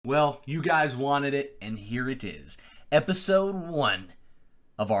Well, you guys wanted it, and here it is. Episode 1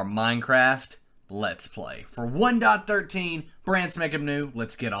 of our Minecraft Let's Play. For 1.13, brand spanking new,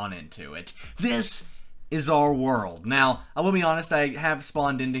 let's get on into it. This is our world. Now, I will be honest, I have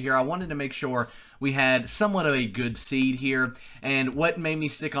spawned into here. I wanted to make sure we had somewhat of a good seed here, and what made me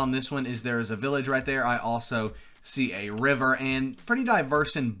stick on this one is there is a village right there. I also see a river, and pretty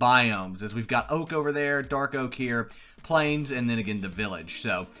diverse in biomes, as we've got oak over there, dark oak here, plains, and then again the village.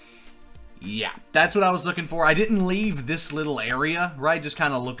 So yeah, that's what I was looking for. I didn't leave this little area, right? Just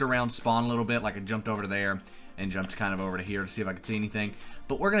kind of looked around, spawn a little bit, like I jumped over to there and jumped kind of over to here to see if I could see anything.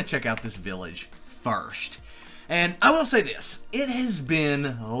 But we're going to check out this village first. And I will say this, it has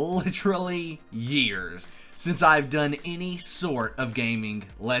been literally years since I've done any sort of gaming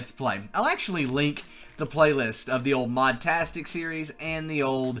Let's Play. I'll actually link the playlist of the old Modtastic series and the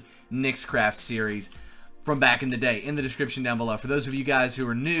old Nixcraft series from back in the day in the description down below for those of you guys who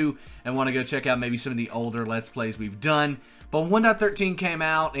are new and want to go check out maybe some of the older Let's Plays we've done. But 1.13 came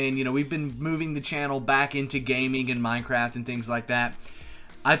out, and you know, we've been moving the channel back into gaming and Minecraft and things like that.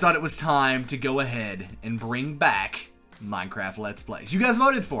 I thought it was time to go ahead and bring back Minecraft Let's Plays. You guys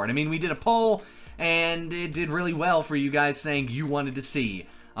voted for it. I mean, we did a poll and it did really well for you guys saying you wanted to see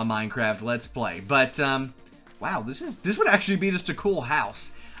a Minecraft Let's Play. But wow, this would actually be just a cool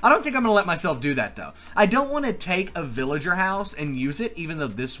house. I don't think I'm going to let myself do that, though. I don't want to take a villager house and use it, even though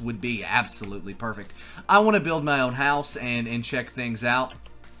this would be absolutely perfect. I want to build my own house and check things out.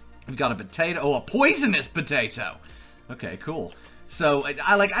 We've got a potato. Oh, a poisonous potato. Okay, cool. So,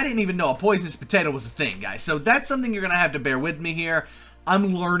 I didn't even know a poisonous potato was a thing, guys. So, that's something you're going to have to bear with me here.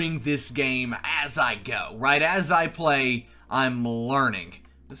 I'm learning this game as I go, right? As I play, I'm learning.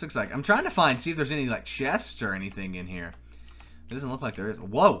 This looks like... I'm trying to see if there's any, like, chests or anything in here. It doesn't look like there is.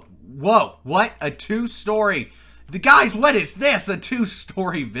 Whoa. Whoa. What? A 2-story. Guys, what is this? A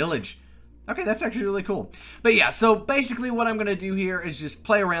 2-story village. Okay, that's actually really cool. But yeah, so basically what I'm going to do here is just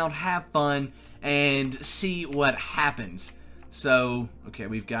play around, have fun, and see what happens. So, okay,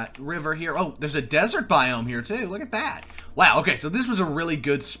 we've got river here. Oh, there's a desert biome here too. Look at that. Wow, okay, so this was a really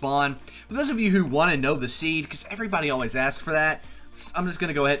good spawn. For those of you who want to know the seed, because everybody always asks for that, I'm just going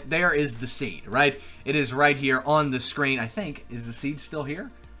to go ahead. There is the seed, right? It is right here on the screen. I think, is the seed still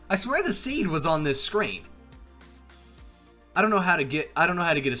here? I swear the seed was on this screen. I don't know how to get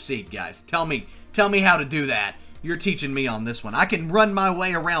a seed, guys. Tell me how to do that. You're teaching me on this one. I can run my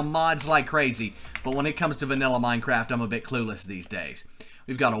way around mods like crazy, but when it comes to vanilla Minecraft, I'm a bit clueless these days.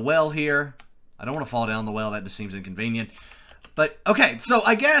 We've got a well here. I don't want to fall down the well. That just seems inconvenient. But, okay, so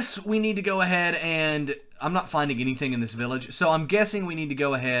I guess we need to go ahead and... I'm not finding anything in this village, so I'm guessing we need to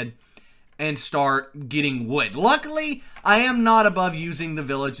go ahead and start getting wood. Luckily, I am not above using the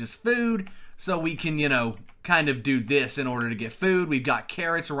village as food, so we can, you know, kind of do this in order to get food. We've got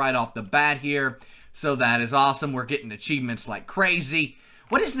carrots right off the bat here, so that is awesome. We're getting achievements like crazy.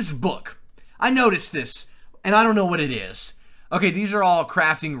 What is this book? I noticed this, and I don't know what it is. Okay, these are all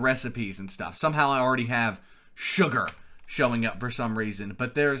crafting recipes and stuff. Somehow I already have sugar showing up for some reason,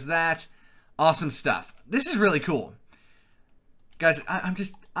 but there's that. Awesome stuff. This is really cool. Guys, I'm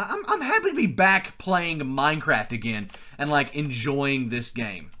happy to be back playing Minecraft again and like enjoying this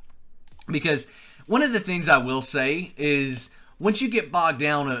game. Because one of the things I will say is once you get bogged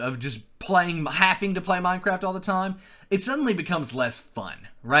down of just having to play Minecraft all the time, it suddenly becomes less fun,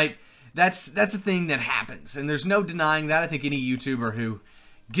 right? That's a thing that happens, and there's no denying that. I think any YouTuber who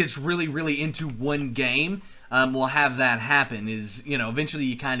gets really, really into one game will have that happen, is, you know, eventually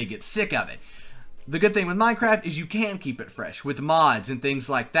you kind of get sick of it. The good thing with Minecraft is you can keep it fresh with mods and things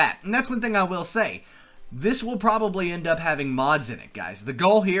like that. And that's one thing I will say. This will probably end up having mods in it, guys. The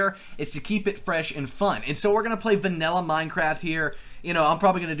goal here is to keep it fresh and fun. And so we're going to play vanilla Minecraft here. You know, I'm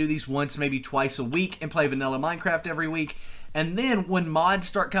probably going to do these once, maybe twice a week and play vanilla Minecraft every week. And then when mods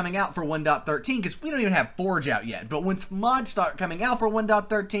start coming out for 1.13, because we don't even have Forge out yet, but when mods start coming out for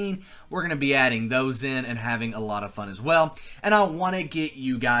 1.13, we're going to be adding those in and having a lot of fun as well. And I want to get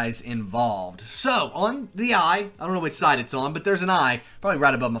you guys involved. So, on the eye, I don't know which side it's on, but there's an eye, probably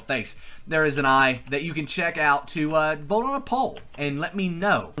right above my face. There is an eye that you can check out to vote on a poll and let me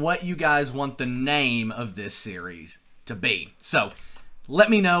know what you guys want the name of this series to be. So, let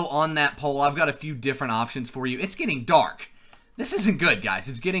me know on that poll. I've got a few different options for you. It's getting dark. This isn't good, guys.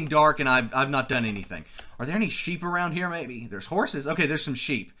 It's getting dark, and I've not done anything. Are there any sheep around here, maybe? There's horses. Okay, there's some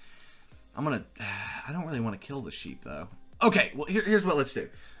sheep. I don't really want to kill the sheep, though. Okay, well, here's what let's do.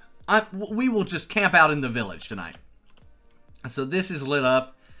 We will just camp out in the village tonight. So this is lit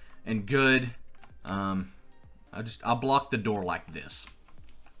up and good. I'll block the door like this.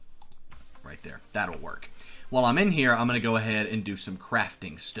 Right there. That'll work. while I'm in here, I'm going to go ahead and do some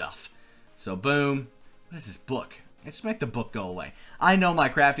crafting stuff. So, boom. What is this book? Let's make the book go away. I know my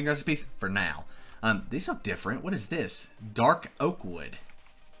crafting recipes for now. These look different. What is this? Dark oak wood.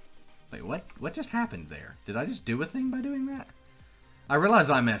 Wait, what? What just happened there? Did I just do a thing by doing that? I realize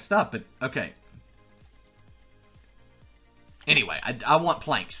I messed up, but okay. Anyway, I want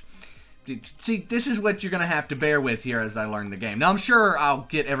planks. See, this is what you're going to have to bear with here as I learn the game. Now, I'm sure I'll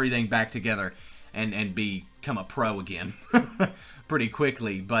get everything back together and become a pro again pretty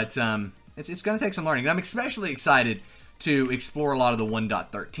quickly, but it's going to take some learning. I'm especially excited to explore a lot of the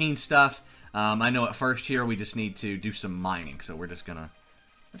 1.13 stuff. I know at first here we just need to do some mining, so we're just going to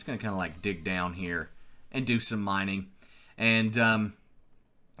kind of like dig down here and do some mining and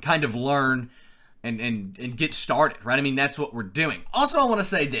kind of learn and get started, right? I mean, that's what we're doing. Also, I want to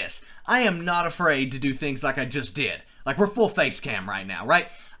say this. I am not afraid to do things like I just did. Like, we're full face cam right now, right?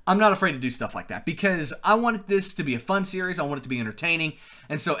 I'm not afraid to do stuff like that because I wanted this to be a fun series. I want it to be entertaining,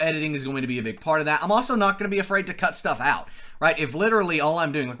 and so editing is going to be a big part of that. I'm also not going to be afraid to cut stuff out, right? If literally all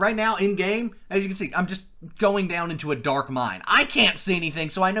I'm doing, like right now in-game, as you can see, I'm just going down into a dark mine. I can't see anything,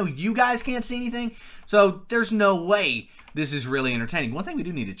 so I know you guys can't see anything, so there's no way this is really entertaining. One thing we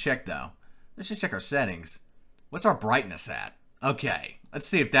do need to check, though. Let's just check our settings. What's our brightness at? Okay, let's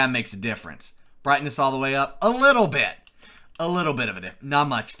see if that makes a difference. Brightness all the way up? A little bit. A little bit of a difference. Not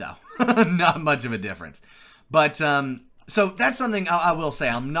much, though. Not much of a difference. But, so that's something I will say.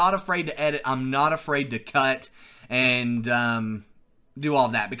 I'm not afraid to edit. I'm not afraid to cut and do all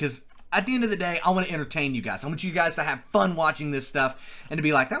of that. Because at the end of the day, I want to entertain you guys. I want you guys to have fun watching this stuff and to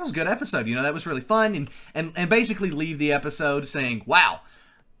be like, that was a good episode. You know, that was really fun. And basically leave the episode saying, wow,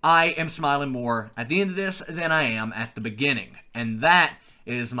 I am smiling more at the end of this than I am at the beginning. And that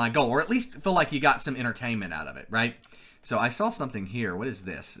is my goal. Or at least feel like you got some entertainment out of it, right? So I saw something here. What is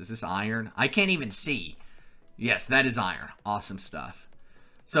this? Is this iron? I can't even see. Yes, that is iron. Awesome stuff.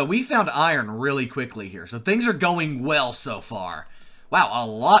 So we found iron really quickly here. So things are going well so far. Wow, a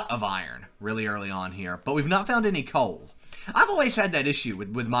lot of iron really early on here. But we've not found any coal. I've always had that issue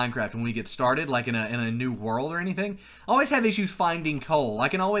with Minecraft when we get started, like in a new world or anything. I always have issues finding coal. I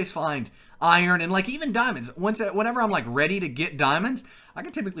can always find iron and like even diamonds. Whenever I'm like ready to get diamonds, I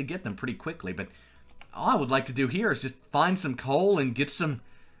can typically get them pretty quickly. But all I would like to do here is just find some coal and get some,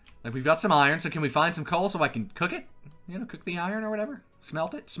 like we've got some iron, so can we find some coal so I can cook it? You know, cook the iron or whatever.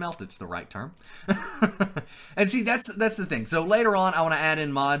 Smelt it? Smelt it's the right term. And see, that's the thing. So later on, I want to add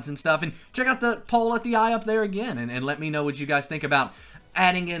in mods and stuff. And check out the poll at the eye up there again. And let me know what you guys think about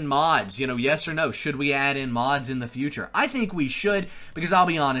adding in mods. You know, yes or no. Should we add in mods in the future? I think we should. Because I'll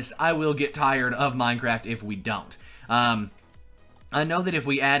be honest, I will get tired of Minecraft if we don't. I know that if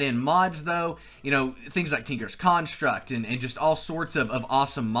we add in mods, though, you know, things like Tinker's Construct and just all sorts of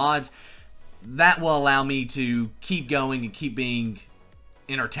awesome mods, that will allow me to keep going and keep being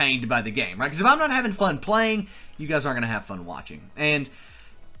entertained by the game, right? Because if I'm not having fun playing, you guys aren't going to have fun watching. And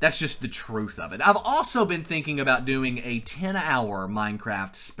that's just the truth of it. I've also been thinking about doing a 10-hour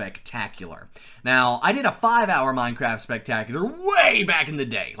Minecraft Spectacular. Now, I did a 5-hour Minecraft Spectacular way back in the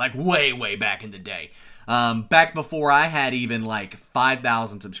day. Like, way back in the day. Back before I had even, like,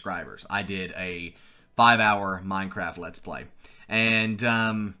 5,000 subscribers. I did a 5-hour Minecraft Let's Play.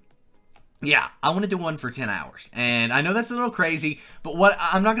 And, yeah, I want to do one for 10 hours. And I know that's a little crazy, but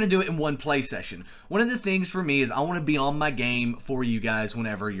I'm not going to do it in one play session. One of the things for me is I want to be on my game for you guys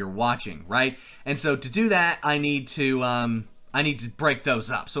whenever you're watching, right? And so to do that, I need to break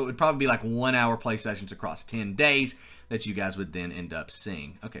those up. So it would probably be like 1 hour play sessions across 10 days that you guys would then end up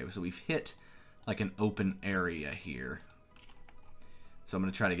seeing. Okay, so we've hit like an open area here. So I'm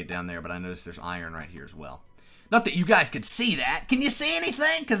going to try to get down there, but I notice there's iron right here as well. Not that you guys could see that. Can you see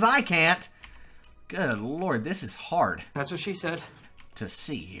anything? Because I can't. Good Lord, this is hard. That's what she said. To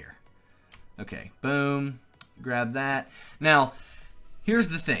see here. Okay, boom. Grab that. Now, here's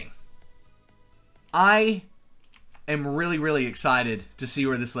the thing. I am really excited to see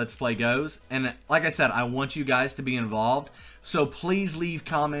where this Let's Play goes. And like I said, I want you guys to be involved. So please leave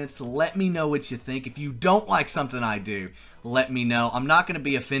comments. Let me know what you think. If you don't like something I do, let me know. I'm not going to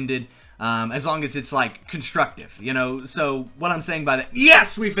be offended. As long as it's, like, constructive, you know? So, what I'm saying by that...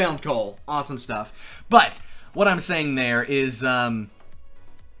 Yes, we found coal! Awesome stuff. But, what I'm saying there is,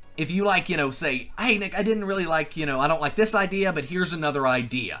 if you, like, you know, say, hey, Nick, I didn't really like, you know, I don't like this idea, but here's another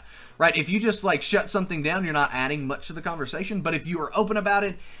idea, right? If you just, like, shut something down, you're not adding much to the conversation. But if you are open about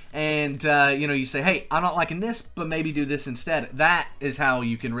it and, you know, you say, hey, I'm not liking this, but maybe do this instead, that is how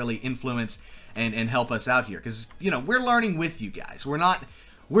you can really influence and help us out here. Because, you know, we're learning with you guys. We're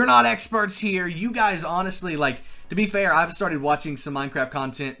we're not experts here. You guys, honestly, like, to be fair, I've started watching some Minecraft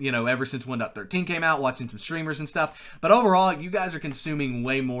content, you know, ever since 1.13 came out, watching some streamers and stuff. But overall, you guys are consuming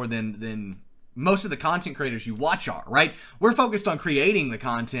way more than most of the content creators you watch are, right? We're focused on creating the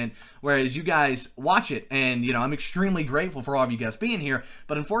content, whereas you guys watch it. And, you know, I'm extremely grateful for all of you guys being here.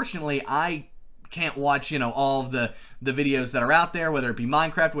 But unfortunately, I can't watch, you know, all of the videos that are out there, whether it be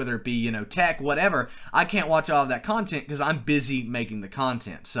Minecraft, whether it be, you know, tech, whatever. I can't watch all of that content because I'm busy making the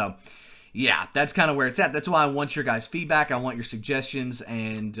content. So, yeah, that's kind of where it's at. That's why I want your guys' feedback. I want your suggestions,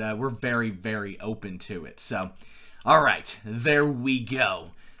 and we're very, very open to it. So, all right, there we go.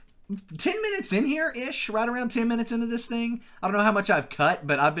 10 minutes in here-ish, right around 10 minutes into this thing. I don't know how much I've cut,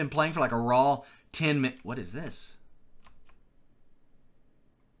 but I've been playing for like a raw 10 minutes. What is this?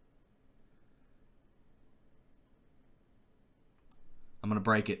 I'm gonna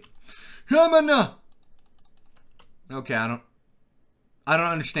break it. Okay, I don't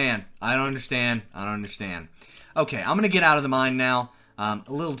understand. I don't understand. Okay, I'm gonna get out of the mine now. A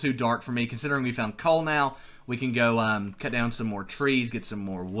little too dark for me, considering we found coal now. We can go cut down some more trees, get some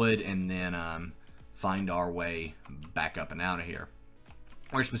more wood, and then find our way back up and out of here.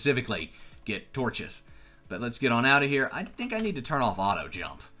 Or specifically, get torches. But let's get on out of here. I think I need to turn off auto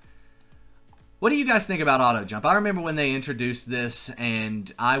jump. What do you guys think about auto jump? I remember when they introduced this,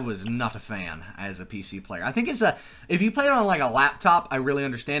 and I was not a fan as a PC player. I think it's if you play it on like a laptop, I really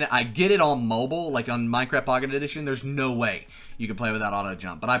understand it. I get it on mobile, like on Minecraft Pocket Edition. There's no way you can play without auto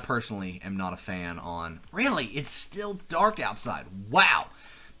jump, but I personally am not a fan on. Really, it's still dark outside. Wow,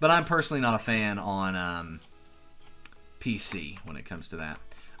 but I'm personally not a fan on PC when it comes to that.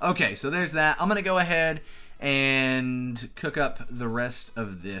 Okay, so there's that. I'm gonna go ahead and cook up the rest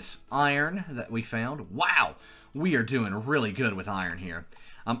of this iron that we found. Wow, we are doing really good with iron here.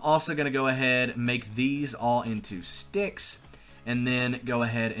 I'm also going to go ahead and make these all into sticks, and then go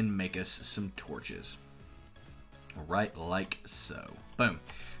ahead and make us some torches. Right like so. Boom.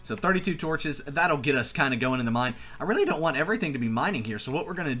 So 32 torches, that'll get us kind of going in the mine. I really don't want everything to be mining here, so what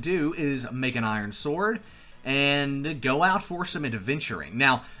we're going to do is make an iron sword and go out for some adventuring.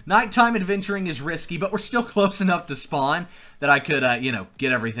 Now, nighttime adventuring is risky, but we're still close enough to spawn that I could, you know,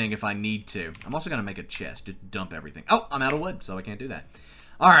 get everything if I need to. I'm also going to make a chest to dump everything. Oh, I'm out of wood, so I can't do that.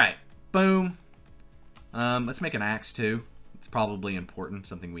 All right, boom. Let's make an axe, too. It's probably important,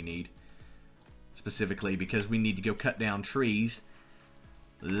 something we need. Specifically because we need to go cut down trees.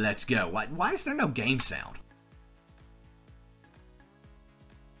 Let's go. Why is there no game sound?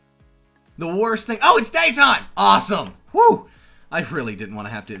 The worst thing. Oh, it's daytime. Awesome. Whew. I really didn't want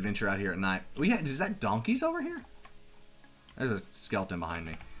to have to adventure out here at night. Is that donkeys over here? There's a skeleton behind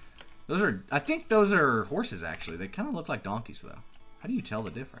me. Those are, I think those are horses, actually. They kind of look like donkeys, though. How do you tell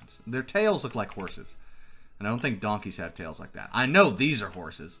the difference? Their tails look like horses. And I don't think donkeys have tails like that. I know these are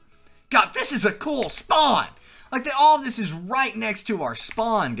horses. God, this is a cool spawn. Like, all of this is right next to our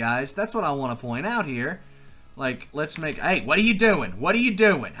spawn, guys. That's what I want to point out here. Like, let's make... Hey, what are you doing? What are you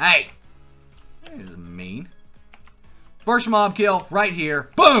doing? Hey. That is mean. First mob kill right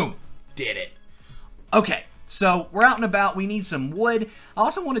here. Boom! Did it. Okay, so we're out and about. We need some wood. I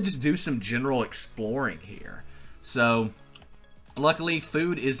also want to just do some general exploring here. So, luckily,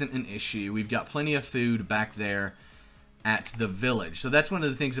 food isn't an issue. We've got plenty of food back there at the village. So that's one of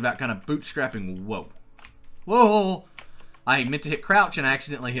the things about kind of bootstrapping. Whoa. Whoa! I meant to hit crouch and I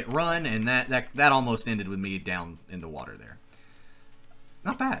accidentally hit run, and that almost ended with me down in the water there.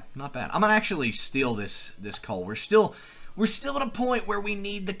 Not bad, not bad. I'm gonna actually steal this coal. We're still at a point where we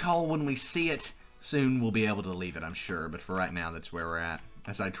need the coal when we see it. Soon we'll be able to leave it, I'm sure. But for right now, that's where we're at.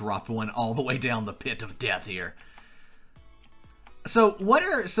 As I drop one all the way down the pit of death here. So, what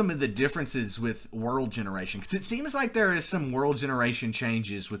are some of the differences with world generation? Because it seems like there is some world generation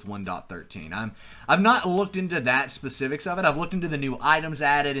changes with 1.13. I've not looked into that specifics of it. I've looked into the new items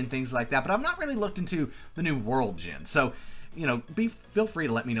added and things like that, but I've not really looked into the new world gen. So, you know, feel free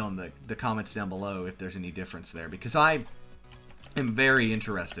to let me know in the comments down below if there's any difference there, because I am very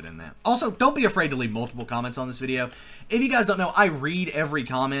interested in that. Also, don't be afraid to leave multiple comments on this video. If you guys don't know, I read every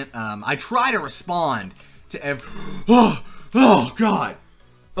comment. I try to respond to every... Oh, God.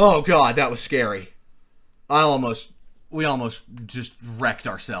 Oh, God, that was scary. We almost just wrecked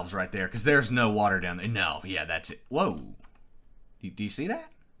ourselves right there, because there's no water down there. No, yeah, that's it. Whoa. Do you see that?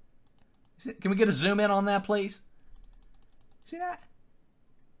 Can we get a zoom in on that, please? See that?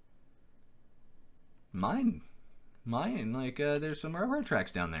 Mine, like, there's some railroad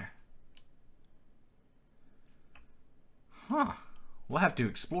tracks down there. Huh. We'll have to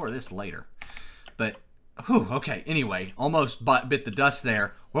explore this later. But... Whew, okay, anyway, almost bit the dust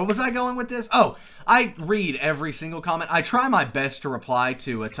there. Where was I going with this? Oh, I read every single comment. I try my best to reply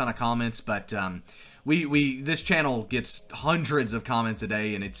to a ton of comments, but this channel gets hundreds of comments a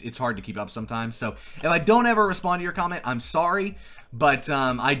day, and it's hard to keep up sometimes. So if I don't ever respond to your comment, I'm sorry, but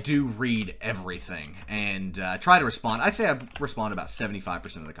I do read everything and try to respond. I'd say I respond about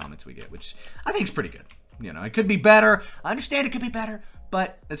 75% of the comments we get, which I think is pretty good. You know, it could be better. I understand it could be better,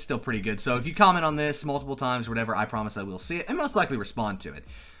 but it's still pretty good. So if you comment on this multiple times or whatever, I promise I will see it and most likely respond to it.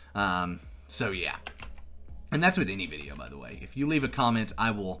 So yeah. And that's with any video, by the way. If you leave a comment,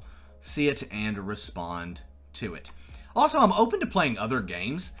 I will see it and respond to it. Also, I'm open to playing other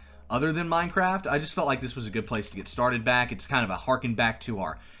games other than Minecraft. I just felt like this was a good place to get started back. It's kind of a harken back to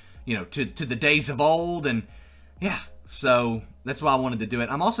our, you know, to the days of old. And yeah, so that's why I wanted to do it.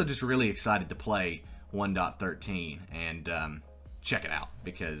 I'm also just really excited to play 1.13 and check it out,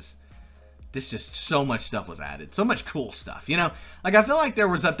 because this just, so much stuff was added. So much cool stuff, you know? Like, I feel like there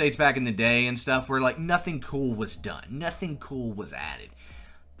was updates back in the day and stuff where, like, nothing cool was done. Nothing cool was added.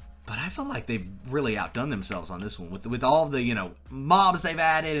 But I feel like they've really outdone themselves on this one. With all the, you know, mobs they've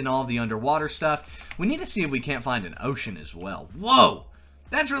added and all the underwater stuff. We need to see if we can't find an ocean as well. Whoa!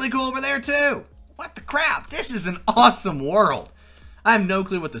 That's really cool over there, too! What the crap? This is an awesome world! I have no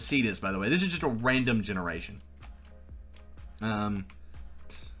clue what the seed is, by the way. This is just a random generation. Okay,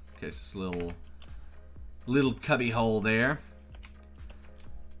 this little cubby hole there.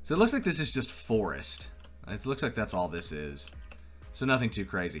 So it looks like this is just forest. It looks like that's all this is. So nothing too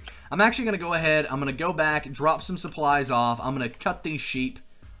crazy. I'm actually going to go ahead. I'm going to go back, drop some supplies off. I'm going to cut these sheep.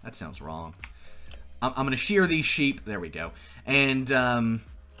 That sounds wrong. I'm going to shear these sheep. There we go. And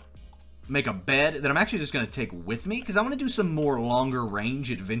make a bed that I'm actually just going to take with me, because I want to do some more longer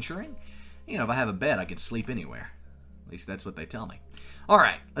range adventuring. You know, if I have a bed, I can sleep anywhere. At least that's what they tell me.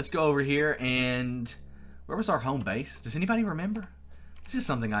 Alright, let's go over here, and where was our home base? Does anybody remember? This is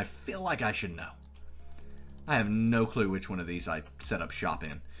something I feel like I should know. I have no clue which one of these I set up shop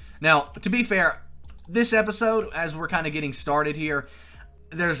in. Now, to be fair, this episode, as we're kind of getting started here,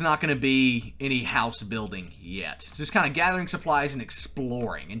 there's not going to be any house building yet. It's just kind of gathering supplies and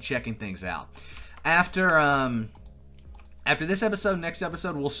exploring and checking things out. After this episode, next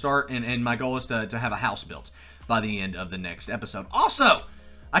episode, we'll start, and my goal is to have a house built by the end of the next episode. Also,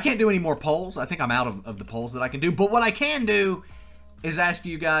 I can't do any more polls. I think I'm out of the polls that I can do. But what I can do is ask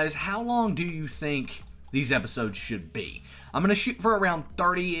you guys, how long do you think these episodes should be? I'm going to shoot for around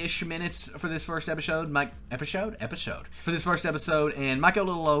 30-ish minutes for this first episode. Episode. For this first episode, and might go a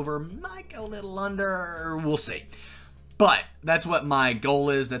little over, might go a little under, we'll see. But that's what my goal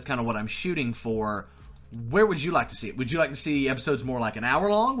is. That's kind of what I'm shooting for. Where would you like to see it? Would you like to see episodes more like an hour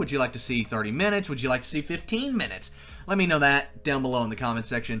long? Would you like to see 30 minutes? Would you like to see 15 minutes? Let me know that down below in the comment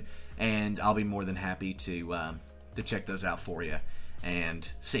section, and I'll be more than happy to check those out for you and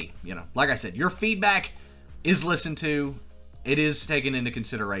see. You know, like I said, your feedback is listened to. It is taken into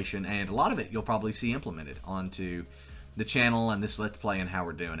consideration, and a lot of it you'll probably see implemented onto the channel and this Let's Play and how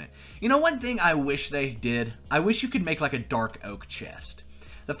we're doing it. You know, one thing I wish they did, I wish you could make like a dark oak chest.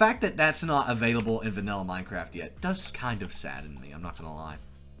 The fact that that's not available in vanilla Minecraft yet does kind of sadden me, I'm not gonna lie.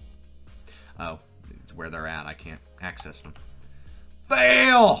 Oh, it's where they're at, I can't access them.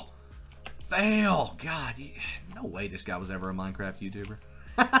 Fail! Fail! God, no way this guy was ever a Minecraft YouTuber.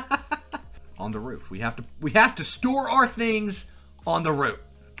 On the roof. We have to store our things on the roof.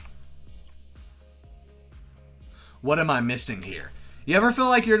 What am I missing here? You ever feel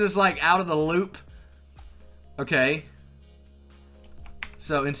like you're just like out of the loop? Okay.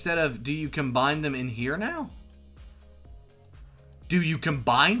 So instead of, do you combine them in here now? Do you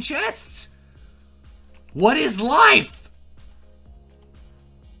combine chests? What is life?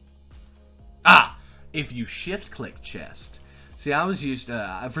 Ah, if you shift click chest. See, I was used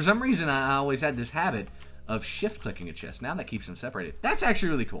to, for some reason, I always had this habit of shift-clicking a chest. Now that keeps them separated. That's actually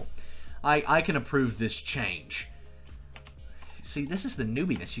really cool. I can approve this change. See, this is the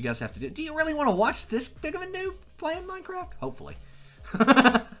noobiness you guys have to do. Do you really want to watch this big of a noob playing Minecraft? Hopefully.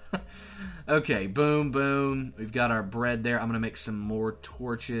 Okay, boom, boom. We've got our bread there. I'm going to make some more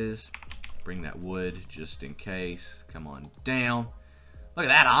torches. Bring that wood just in case. Come on down. Look at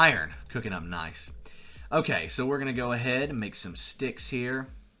that iron cooking up nice. Okay, so we're going to go ahead and make some sticks here.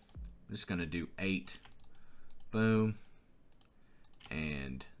 I'm just going to do 8. Boom.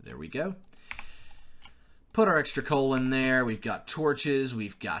 And there we go. Put our extra coal in there. We've got torches.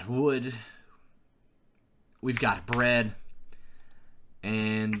 We've got wood. We've got bread.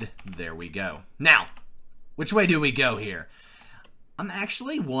 And there we go. Now, which way do we go here? I'm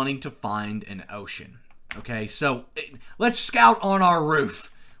actually wanting to find an ocean. Okay, so let's scout on our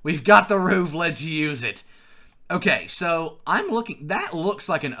roof. We've got the roof. Let's use it. Okay, so I'm looking... That looks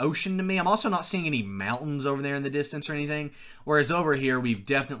like an ocean to me. I'm also not seeing any mountains over there in the distance or anything. Whereas over here, we've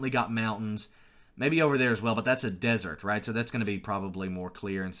definitely got mountains. Maybe over there as well, but that's a desert, right? So that's going to be probably more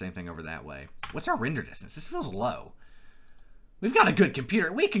clear, and same thing over that way. What's our render distance? This feels low. We've got a good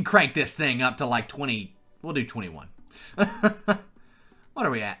computer. We can crank this thing up to like 20... We'll do 21. What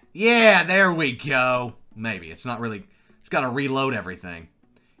are we at? Yeah, there we go. Maybe. It's not really... It's got to reload everything.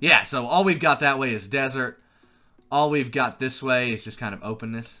 Yeah, so all we've got that way is desert. All we've got this way is just kind of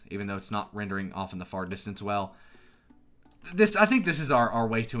openness, even though it's not rendering off in the far distance well. I think this is our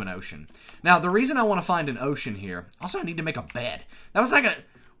way to an ocean. Now, the reason I want to find an ocean here... Also, I need to make a bed.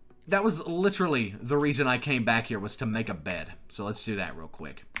 That was literally the reason I came back here, was to make a bed. So let's do that real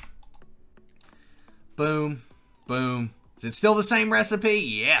quick. Boom. Boom. Is it still the same recipe?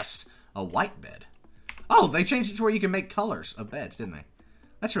 Yes. A white bed. Oh, they changed it to where you can make colors of beds, didn't they?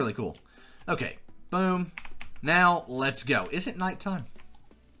 That's really cool. Okay. Boom. Now, let's go. Is it nighttime?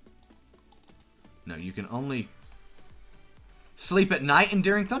 No, you can only sleep at night and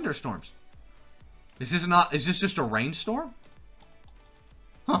during thunderstorms. Is this just a rainstorm?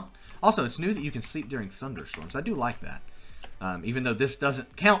 Huh. Also, it's new that you can sleep during thunderstorms. I do like that. Even though this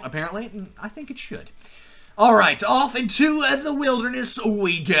doesn't count, apparently, and I think it should. Alright, off into the wilderness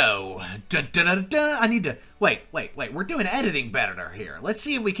we go. Dun, dun, dun, dun. I need to... Wait. We're doing editing better here. Let's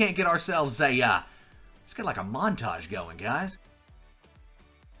see if we can't get ourselves a... Let's get like a montage going, guys.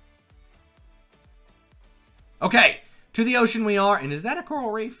 Okay, to the ocean we are. And is that a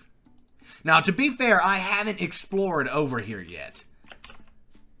coral reef? Now, to be fair, I haven't explored over here yet.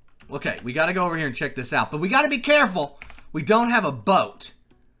 Okay, we got to go over here and check this out. But we got to be careful. We don't have a boat.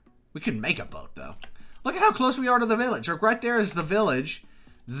 We can make a boat, though. Look at how close we are to the village. Look, right there is the village.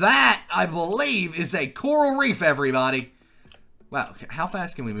 That, I believe, is a coral reef, everybody. Wow, okay, how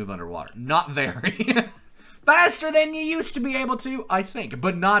fast can we move underwater? Not very. Faster than you used to be able to, I think.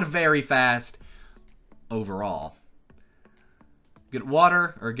 But not very fast overall. Get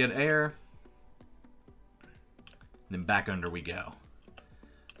water, or get air. Then back under we go.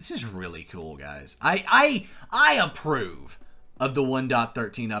 This is really cool, guys. I approve of the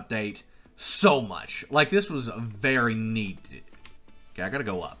 1.13 update so much. Like, this was very neat. Okay, I gotta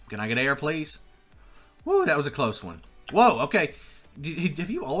go up. Can I get air, please? Woo, that was a close one. Whoa, okay. Have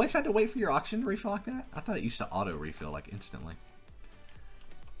you always had to wait for your oxygen to refill like that? I thought it used to auto-refill, like, instantly.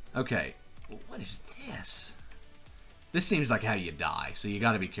 Okay. What is this? This seems like how you die, so you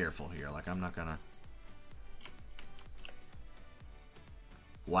gotta be careful here. Like, I'm not gonna...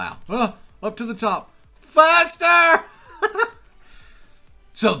 Wow. Oh, up to the top. Faster!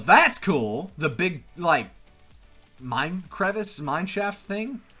 So that's cool. The big, like, mine shaft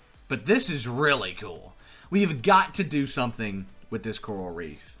thing. But this is really cool. We've got to do something with this coral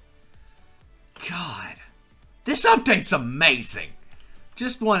reef. God. This update's amazing.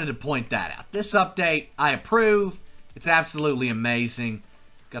 Just wanted to point that out. This update, I approve. It's absolutely amazing.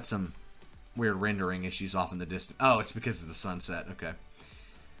 Got some weird rendering issues off in the distance. Oh, it's because of the sunset. Okay.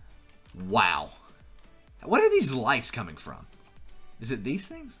 Wow. What are these lights coming from? Is it these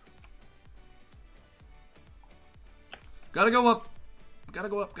things? Gotta go up. Gotta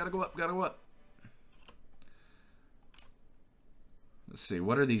go up, gotta go up, gotta go up. Let's see,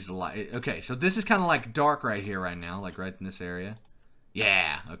 what are these lights? Okay, so this is kind of like dark right here right now, like right in this area.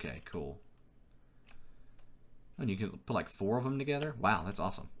 Yeah, okay, cool. And you can put like 4 of them together. Wow, that's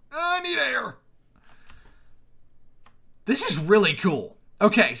awesome. I need air. This is really cool.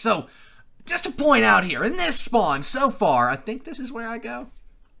 Okay, so just to point out here, in this spawn so far, I think this is where I go.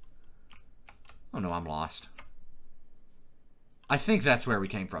 Oh no, I'm lost. I think that's where we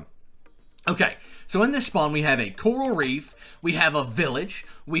came from. Okay, so in this spawn we have a coral reef, we have a village,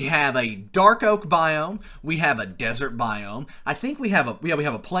 we have a dark oak biome, we have a desert biome, I think we have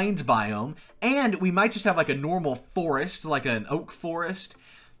a plains biome, and we might just have like a normal forest, like an oak forest.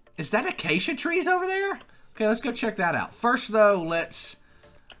 Is that acacia trees over there? Okay, let's go check that out. First though, let's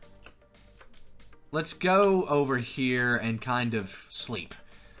go over here and kind of sleep.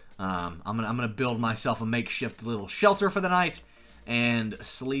 I'm gonna build myself a makeshift little shelter for the night and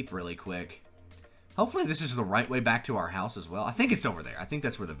sleep really quick. Hopefully this is the right way back to our house as well. I think it's over there. I think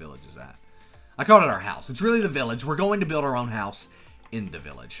that's where the village is at. I called it our house. It's really the village. We're going to build our own house in the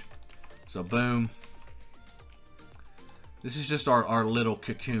village. So boom. This is just our little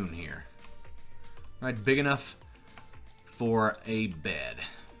cocoon here. Right, big enough for a bed.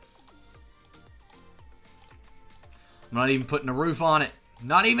 I'm not even putting a roof on it.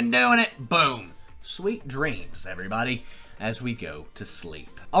 Not even doing it. Boom. Sweet dreams, everybody, as we go to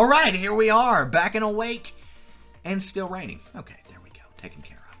sleep. All right, here we are, back and awake, and still raining. Okay, there we go. Taken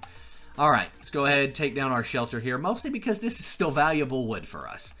care of. Alright, let's go ahead, take down our shelter here, mostly because this is still valuable wood for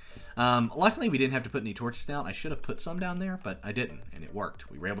us. Luckily, we didn't have to put any torches down. I should have put some down there, but I didn't, and it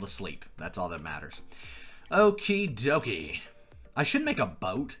worked. We were able to sleep. That's all that matters. Okie dokie. I should make a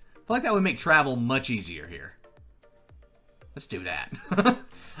boat. I feel like that would make travel much easier here. Let's do that.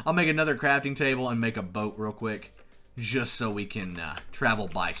 I'll make another crafting table and make a boat real quick, just so we can travel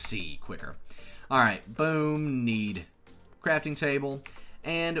by sea quicker. Alright, boom, need crafting table,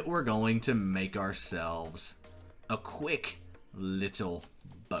 and we're going to make ourselves a quick little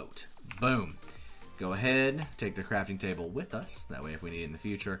boat. Boom. Go ahead, take the crafting table with us, that way if we need it in the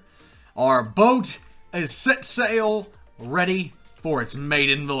future. Our boat is set sail, ready for its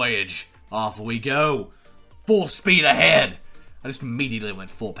maiden voyage. Off we go. Full speed ahead. I just immediately went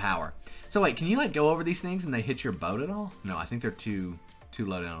full power. So wait, can you like go over these things and they hit your boat at all? No, I think they're too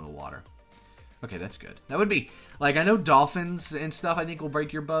low down in the water. Okay, that's good. That would be, like, I know dolphins and stuff I think will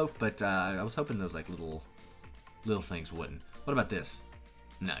break your boat, but I was hoping those like little things wouldn't. What about this?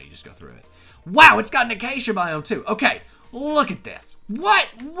 No, you just go through it. Wow, it's got an acacia biome too. Okay, look at this. What?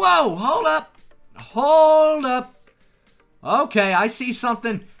 Whoa, hold up. Hold up. Okay, I see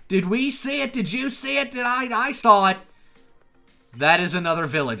something. Did we see it? Did you see it? I saw it. That is another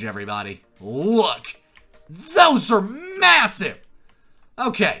village, everybody. Look. Those are massive.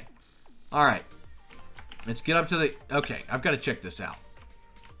 Okay. Alright. Let's get up to the... Okay, I've got to check this out.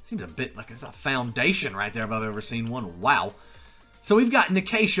 Seems a bit like it's a foundation right there if I've ever seen one. Wow. So we've got an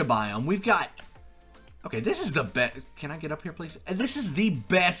acacia biome. We've got... Okay, this is the best... Can I get up here, please? This is the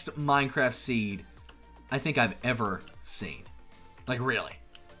best Minecraft seed I think I've ever seen. Like, really.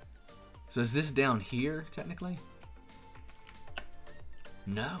 So is this down here, technically?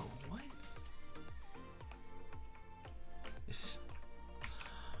 No. What? Is this...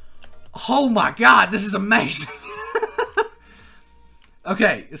 Oh my god, this is amazing!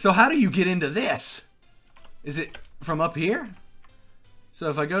 Okay, so how do you get into this? Is it from up here? So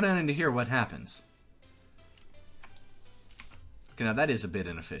if I go down into here, what happens? Okay, now that is a bit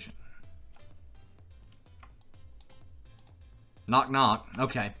inefficient. Knock, knock.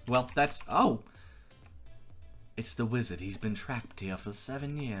 Okay, well, that's... Oh! It's the wizard. He's been trapped here for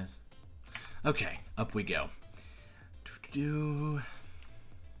 7 years. Okay, up we go.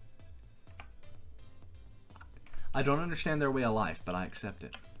 I don't understand their way of life, but I accept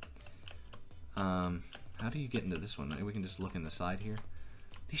it. How do you get into this one? Maybe we can just look in the side here.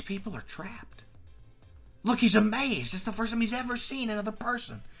 These people are trapped. Look, he's amazed. It's the first time he's ever seen another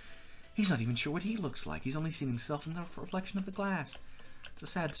person. He's not even sure what he looks like. He's only seen himself in the reflection of the glass. It's a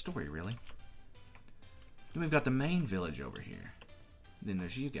sad story, really. Then we've got the main village over here. Then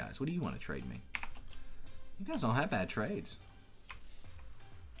there's you guys. What do you want to trade me? You guys don't have bad trades.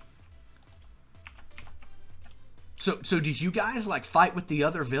 So do you guys, like, fight with the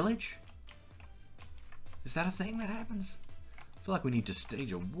other village? Is that a thing that happens? I feel like we need to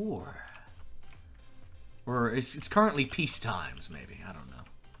stage a war. Or it's currently peace times, maybe. I don't know.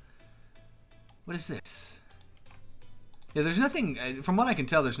 What is this? Yeah, there's nothing... From what I can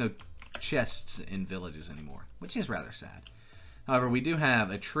tell, there's no chests in villages anymore, which is rather sad. However, we do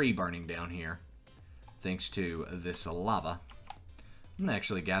have a tree burning down here, thanks to this lava. I'm going to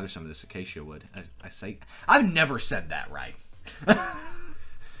actually gather some of this acacia wood. I've never said that right.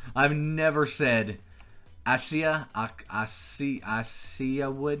 I've never said acacia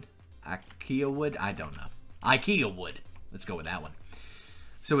wood? Ikea wood? I don't know. Ikea wood. Let's go with that one.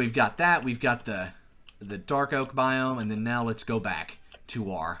 So we've got that. We've got the dark oak biome. And then now let's go back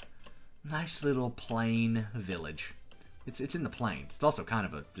to our nice little plain village. It's in the plains. It's also kind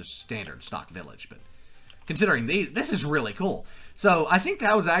of a just standard stock village, but considering this is really cool. So I think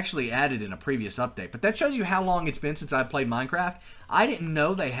that was actually added in a previous update, but that shows you how long it's been since I've played Minecraft. I didn't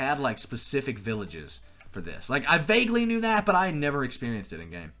know they had like specific villages for this. Like, I vaguely knew that, but I never experienced it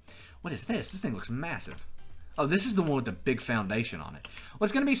in game. What is this? This thing looks massive. Oh, this is the one with the big foundation on it.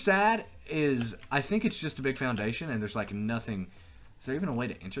 What's going to be sad is I think it's just a big foundation and there's like nothing. Is there even a way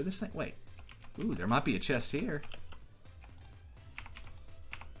to enter this thing? Wait. Ooh, there might be a chest here.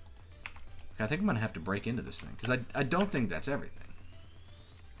 I think I'm going to have to break into this thing because I don't think that's everything.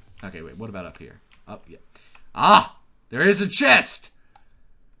 Okay, wait. What about up here? Oh, yeah. Ah! There is a chest!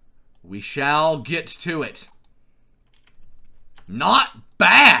 We shall get to it. Not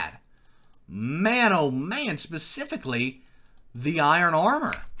bad! Man, oh man, specifically the iron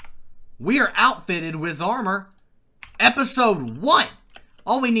armor. We are outfitted with armor. Episode 1.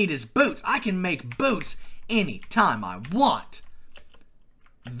 All we need is boots. I can make boots anytime I want.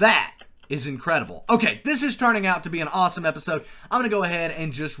 That is incredible. Okay, this is turning out to be an awesome episode. I'm going to go ahead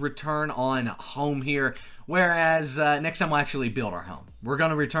and just return on home here. Whereas next time we'll actually build our home. We're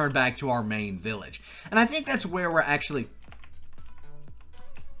going to return back to our main village. And I think that's where we're actually...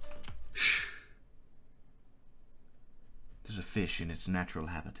 Shh. There's a fish in its natural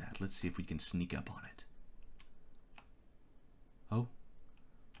habitat. Let's see if we can sneak up on it. Oh.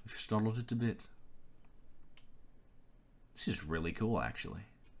 We've startled it a bit. This is really cool, actually.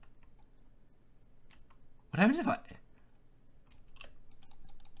 What happens if I...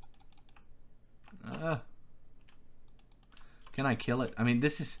 Can I kill it? I mean,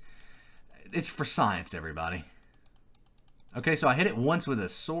 this is... It's for science, everybody. Okay, so I hit it once with a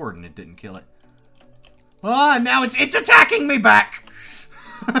sword and it didn't kill it. Ah, now it's attacking me back!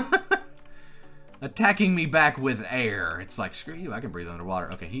 Attacking me back with air. It's like, screw you, I can breathe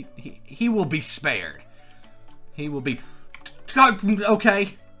underwater. Okay, he will be spared. He will be...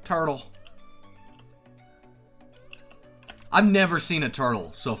 Okay, turtle. I've never seen a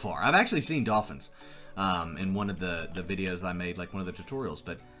turtle so far. I've actually seen dolphins in one of the videos I made, like one of the tutorials,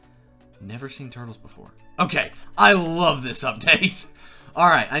 but never seen turtles before. Okay, I love this update.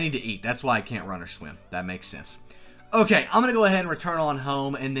 Alright, I need to eat. That's why I can't run or swim. That makes sense. Okay, I'm going to go ahead and return on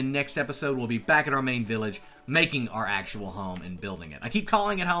home, and then next episode we'll be back at our main village, making our actual home and building it. I keep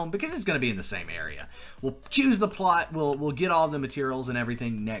calling it home because it's going to be in the same area. We'll choose the plot, we'll get all the materials and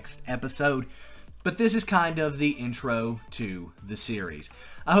everything next episode, but this is kind of the intro to the series.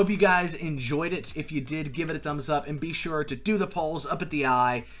 I hope you guys enjoyed it. If you did, give it a thumbs up, and be sure to do the polls up at the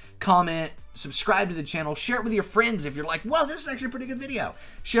eye, comment, subscribe to the channel, share it with your friends if you're like, whoa, this is actually a pretty good video.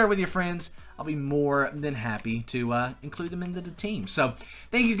 Share it with your friends. I'll be more than happy to include them into the team. So,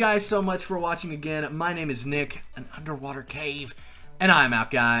 thank you guys so much for watching again. My name is Nick, an underwater cave, and I'm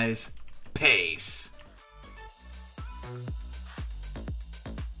out, guys. Peace.